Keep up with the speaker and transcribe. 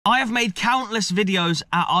I have made countless videos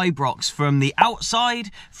at Ibrox, from the outside,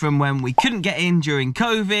 from when we couldn't get in during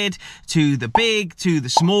COVID, to the big, to the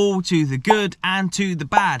small, to the good, and to the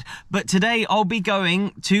bad. But today I'll be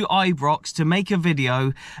going to Ibrox to make a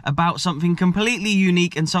video about something completely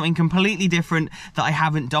unique and something completely different that I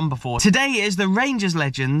haven't done before. Today is the Rangers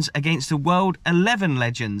legends against the World 11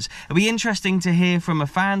 legends. It'll be interesting to hear from a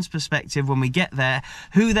fan's perspective when we get there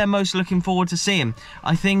who they're most looking forward to seeing.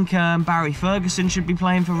 I think Barry Ferguson should be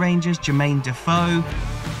playing for Rangers, Jermain Defoe.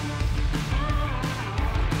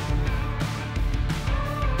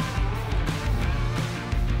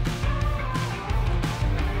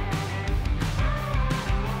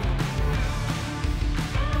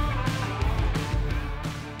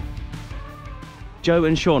 Joe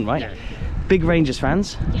and Sean, right? Yeah. Big Rangers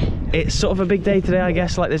fans. Yeah. It's sort of a big day today, I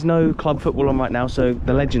guess. Like, there's no club football on right now, so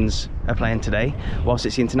the legends are playing today whilst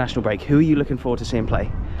it's the international break. Who are you looking forward to seeing play?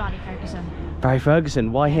 Barry Ferguson. Barry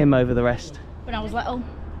Ferguson. Why him over the rest? When I was little,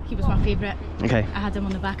 he was my favourite. Okay. I had him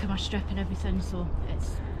on the back of my strip and everything, so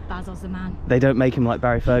it's Basil's the man. They don't make him like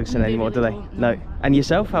Barry Ferguson anymore, do they? No. And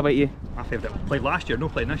yourself? How about you? My favourite. Played last year, no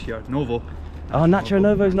playing this year. Novo. Oh, Nacho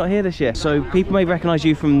Novo's not here this year. So people may recognise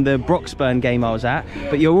you from the Broxburn game I was at,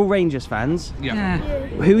 but you're all Rangers fans. Yeah.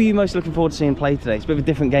 Who are you most looking forward to seeing play today? It's a bit of a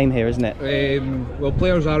different game here, isn't it? Well,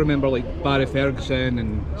 players I remember like Barry Ferguson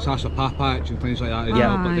and Sasa Papac and things like that.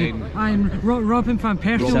 Yeah. But then I'm Robin van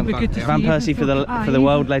Persie. Will be good to see Van Persie for the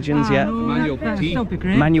World Legends, yeah. Manuel Petit.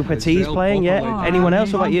 Manuel Petit's playing, yeah. Anyone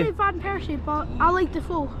else? What about you? Van Persie, but I like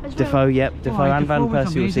Defoe as well. Defoe, yep. Defoe and Van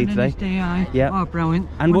Persie we'll see today. Yeah. Oh, brilliant.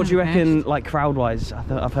 And what do you reckon, like crowd-wise?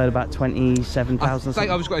 I've heard about 27,000. I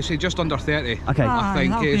think I was going to say just under 30. Okay. I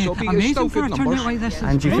think it's still good numbers. Like this.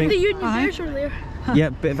 And do you think? The Union Bears are there. Yeah,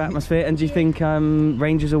 bit of atmosphere. And do you think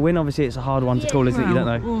Rangers will win? Obviously, it's a hard one to call, isn't it? You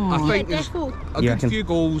don't know. I think there's a good few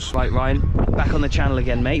goals. Right, Ryan, back on the channel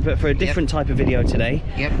again, mate. But for a different type of video today.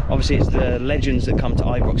 Yep. Obviously, it's the legends that come to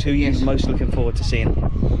Ibrox. Who are you most looking forward to seeing?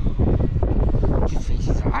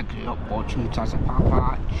 I grew up watching Sasa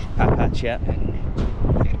Papac. Papac, yeah.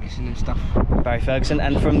 Ferguson and stuff. Barry Ferguson,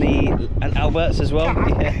 and Alberts as well.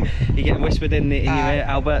 Yeah. You're getting whispered in your ear,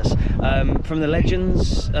 Alberts. From the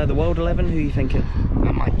legends, the World 11, who are you thinking?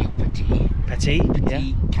 Manuel Petit. Petit, yeah.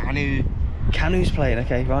 Kanu. Kanu's playing,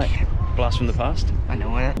 okay, right. Blast from the past. I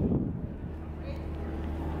know it.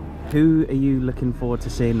 Who are you looking forward to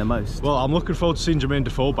seeing the most? Well, I'm looking forward to seeing Jermain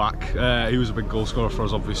Defoe back. He was a big goal scorer for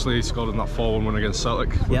us, obviously. He scored in that 4-1 win against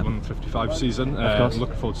Celtic, 155 season. I'm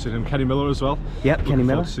looking forward to seeing him. Kenny Miller as well. Yep, Kenny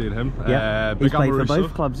Miller. Looking forward to seeing him. Yeah, he's played for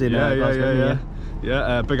both clubs in Glasgow.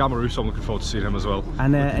 Yeah, Big Amaruso, I'm looking forward to seeing him as well.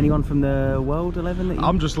 And anyone from the World 11 that you...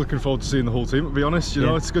 I'm just looking forward to seeing the whole team, to be honest. You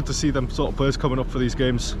know, it's good to see them sort of players coming up for these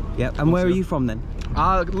games. Yep, and where are you from then?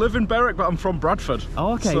 I live in Berwick, but I'm from Bradford.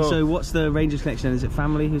 Oh, okay, so what's the Rangers connection? Is it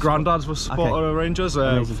family? Granddad was a supporter of Rangers.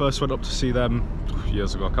 First went up to see them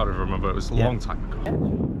years ago, I can't even remember, it was a long time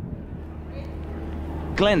ago.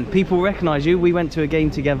 Glenn, people recognise you. We went to a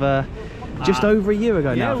game together just over a year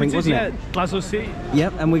ago now, I think, wasn't it? Glasgow City.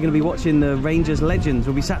 Yep, and we're going to be watching the Rangers legends.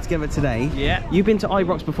 We'll be sat together today. Yeah. You've been to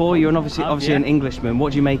Ibrox before. You're obviously an Englishman.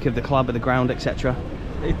 What do you make of the club, of the ground, etc.?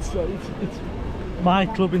 It's my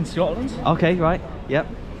club in Scotland. Okay, right. Yep.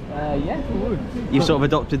 You sort of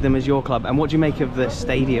adopted them as your club. And what do you make of the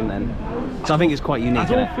stadium then? So I think it's quite unique.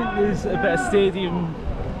 I don't think there's a better stadium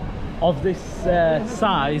of this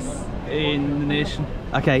size in the nation.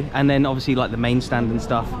 Okay, and then obviously like the main stand and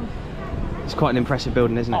stuff. It's quite an impressive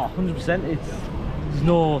building, isn't it? Oh, 100%. There's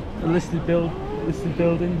no listed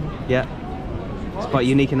building. Yeah. It's quite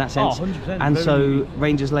unique in that sense. Oh, 100%. And so,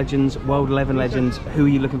 Rangers legends, World 11 legends, who are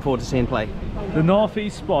you looking forward to seeing play? The North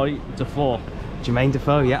East boy, Defoe. Jermain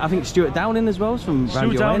Defoe, yeah. I think Stuart Downing as well is from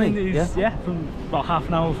around your way, yeah, from about half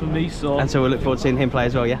an hour from me. So. And so we'll look forward to seeing him play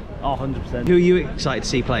as well, yeah? Oh, 100%. Who are you excited to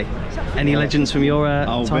see play? Any legends from your time?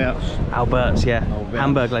 Alberts, yeah. Alberts.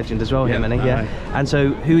 Hamburg legend as well, him, isn't he? Yeah. And so,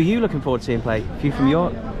 who are you looking forward to seeing play? A few from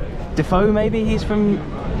your... Defoe, maybe? He's from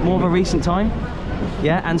more of a recent time?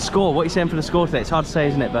 Yeah, and score. What are you saying for the score today? It's hard to say,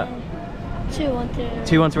 isn't it? But 2-1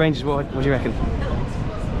 to... 2-1 to Rangers. What do you reckon?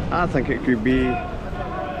 I think it could be...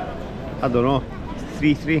 I don't know,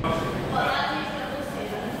 3-3.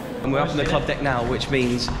 And we're up on the club deck now, which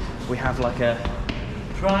means we have like a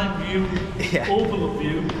prime view, overlook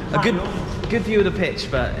view. A good view of the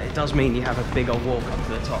pitch, but it does mean you have a big old walk up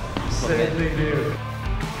to the top. Certainly do.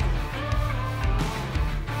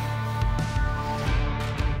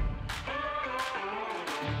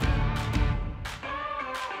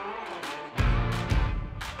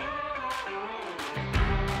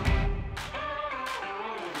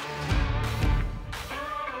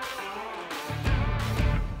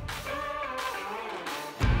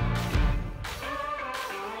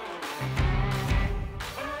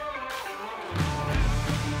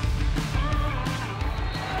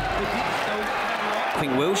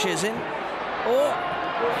 Wilshere's in. Oh!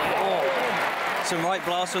 Some right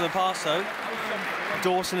blasts from the pass though.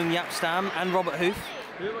 Dawson and Yapstam and Robert Hoof.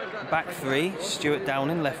 Back three, Stuart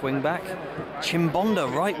Downing, left wing back.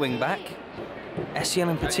 Chimbonda, right wing back. Essiel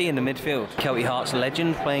and Persie in the midfield. Kelty Hearts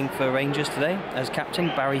legend playing for Rangers today as captain,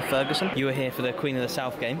 Barry Ferguson. You were here for the Queen of the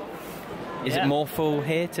South game. Is it more full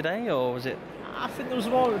here today, or was it? I think there was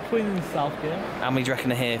more of a Queen of the South game. How many do you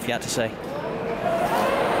reckon are here, if you had to say?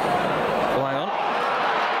 Oh, hang on.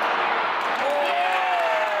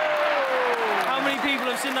 How many people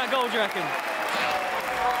have seen that goal, do you reckon?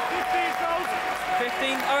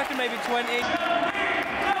 15, I reckon maybe 20.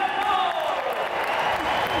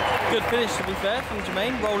 Good finish, to be fair, from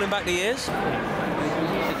Jermain, rolling back the ears.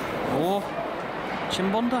 Oh,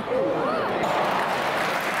 Chimbonda.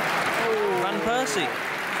 Van Persie,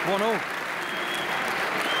 1-all.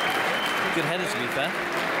 Good header, to be fair.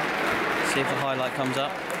 See if the highlight comes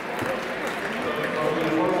up.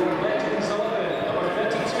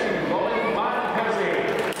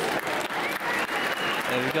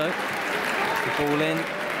 There we go. The ball in,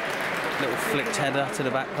 little flicked header to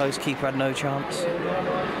the back post, keeper had no chance.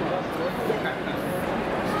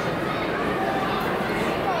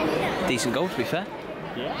 Decent goal, to be fair.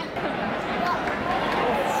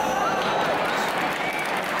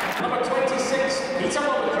 Number 26, Peter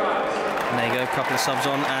Moldcraft. And there you go, a couple of subs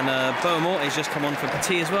on, and Beaumont has just come on for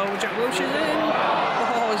Persie as well. Jack Wilshere's in.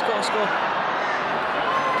 Oh, he's got a score.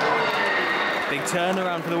 Big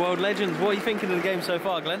turnaround for the world legends. What are you thinking of the game so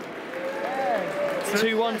far, Glenn?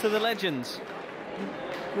 2-1 to the legends.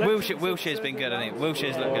 Wilshere's been good, hasn't he?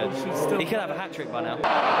 Wilshere's looked good. He could have a hat-trick by now.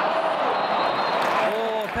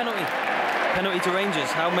 Oh, penalty. Penalty to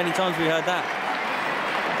Rangers. How many times have we heard that?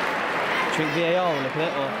 Do you think VAR will look at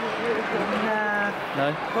it, or? Nah. No?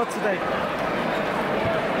 Not today.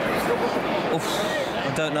 Oof. I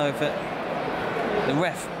don't know if it... The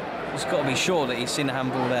ref has got to be sure that he's seen the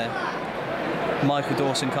handball there. Michael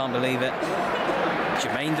Dawson can't believe it.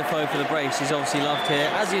 Jermain Defoe for the brace, he's obviously loved here,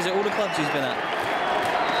 as he is at all the clubs he's been at.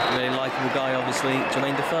 Really likeable guy, obviously,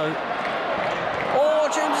 Jermain Defoe. Oh,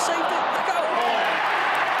 James has saved it! Look out!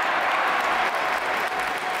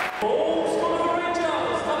 Goals for the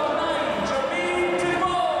Rangers, number 9, Jermain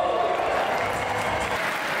Defoe.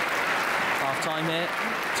 Half time here,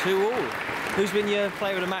 2-all. Who's been your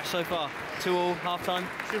player of the match so far? 2-all, half time?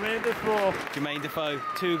 Jermain Defoe. Jermain Defoe,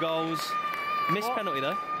 2 goals. Missed penalty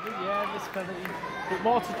though. Yeah, missed penalty. But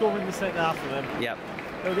more to come in the second half of them. Yep.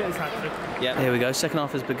 He'll get his hat-trick. Yep. Here we go, second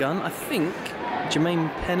half has begun. I think Jermaine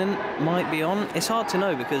Pennant might be on. It's hard to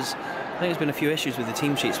know because I think there's been a few issues with the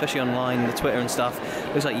team sheet, especially online, the Twitter and stuff.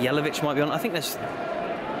 Looks like Jelovic might be on. I think there's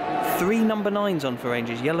 3 number 9s on for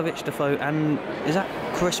Rangers. Jelovic, Defoe, and is that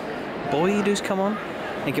Kris Boyd who's come on?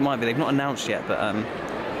 I think it might be. They've not announced yet, but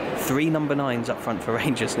 3 number 9s up front for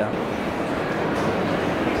Rangers now.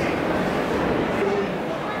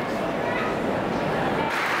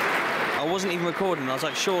 I wasn't even recording, I was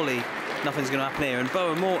like, surely nothing's going to happen here. And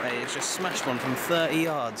Beaumont has just smashed one from 30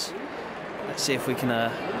 yards. Let's see if we can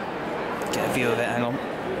get a view of it. Hang on.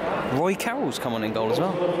 Roy Carroll's come on in goal as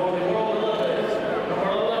well.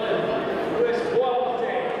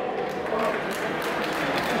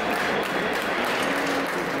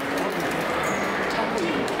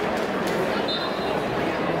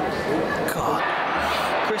 God.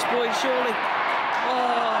 Kris Boyd, surely.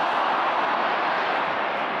 Oh.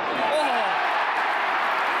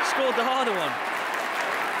 Scored the harder one.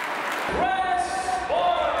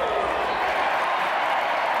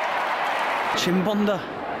 Chimbonda.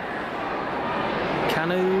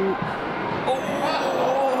 Kanu. Oh.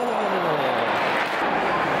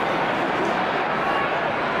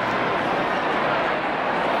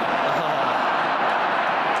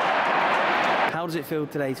 How does it feel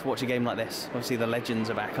today to watch a game like this? Obviously the legends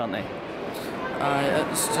are back, aren't they?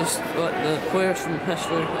 It's just like the players from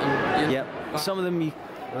history and yep. Some of them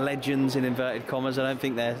legends in inverted commas. I don't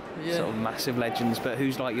think they're sort of massive legends, but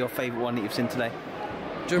who's like your favourite one that you've seen today?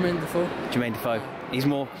 Jermain Defoe. Jermain Defoe. He's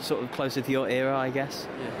more sort of closer to your era, I guess.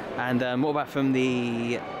 Yeah. And what about from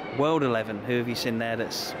the World 11? Who have you seen there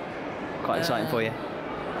that's quite exciting for you?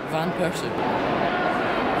 Van Persie.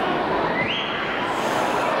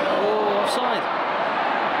 Oh, offside.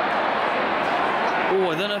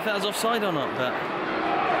 Oh, I don't know if that was offside or not, but...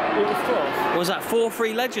 It was close. What was that?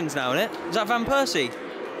 4-3 legends now, isn't it? Is that Van Persie?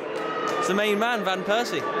 It's the main man, Van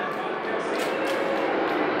Persie.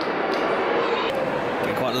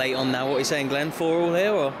 Getting quite late on now. What are you saying, Glenn? 4-all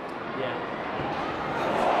here, or? Yeah.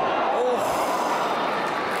 Oh.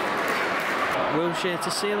 Wilshere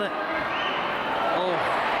to seal it. Oh.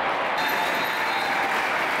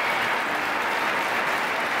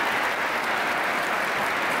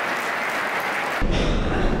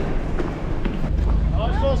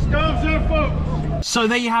 So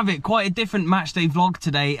there you have it, quite a different match day vlog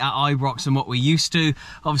today at Ibrox than what we're used to.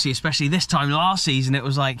 Obviously, especially this time last season, it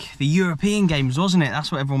was like the European games, wasn't it?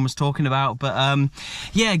 That's what everyone was talking about. But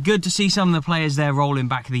yeah, good to see some of the players there rolling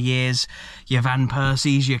back the years. Your Van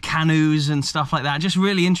Persies, your Kanus and stuff like that. Just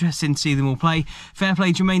really interesting to see them all play. Fair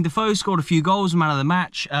play, Jermain Defoe scored a few goals, man of the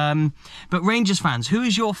match. But Rangers fans, who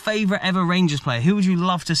is your favourite ever Rangers player? Who would you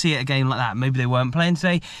love to see at a game like that? Maybe they weren't playing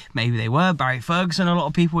today, maybe they were. Barry Ferguson, a lot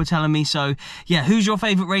of people were telling me. So yeah, who's your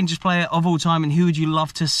favourite Rangers player of all time, and who would you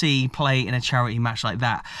love to see play in a charity match like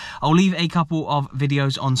that? I'll leave a couple of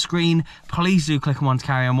videos on screen. Please do click on one to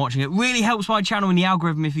carry on watching. It really helps my channel in the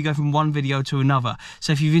algorithm if you go from one video to another.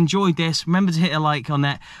 So if you've enjoyed this, remember to hit a like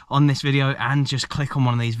on this video and just click on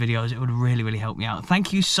one of these videos. It would really, really help me out.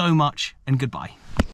 Thank you so much and goodbye.